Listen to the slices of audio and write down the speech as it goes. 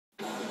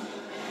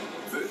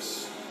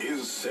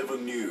is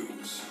 7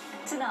 News.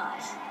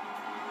 Tonight,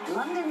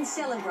 London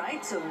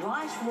celebrates a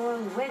right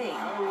royal wedding.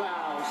 Oh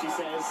wow, she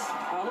says.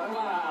 Oh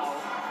wow.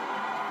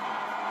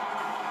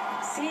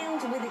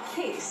 Sealed with a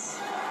kiss.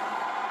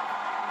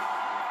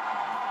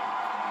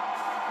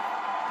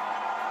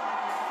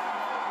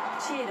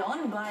 Cheered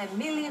on by 1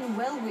 million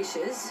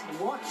well-wishers,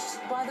 watched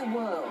by the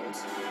world.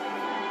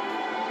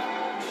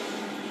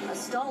 A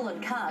stolen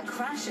car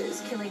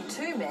crashes, killing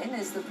 2 men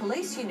as the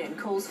police union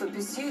calls for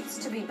pursuits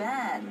to be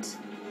banned.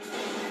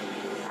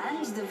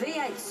 And the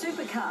V8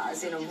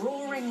 supercars in a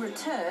roaring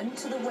return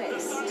to the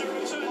West.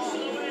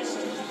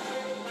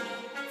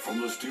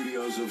 From the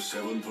studios of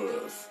 7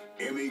 Perth,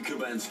 Emmy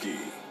Kubainski.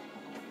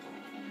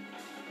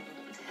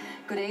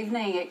 Good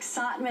evening.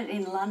 Excitement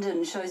in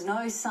London shows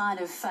no sign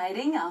of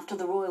fading after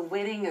the royal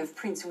wedding of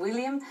Prince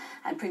William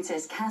and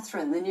Princess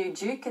Catherine, the new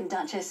Duke and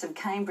Duchess of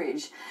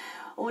Cambridge.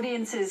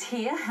 Audiences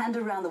here and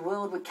around the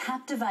world were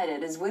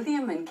captivated as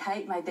William and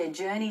Kate made their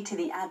journey to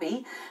the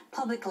Abbey,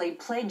 publicly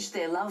pledged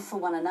their love for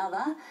one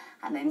another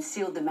and then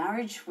sealed the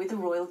marriage with a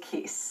royal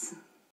kiss.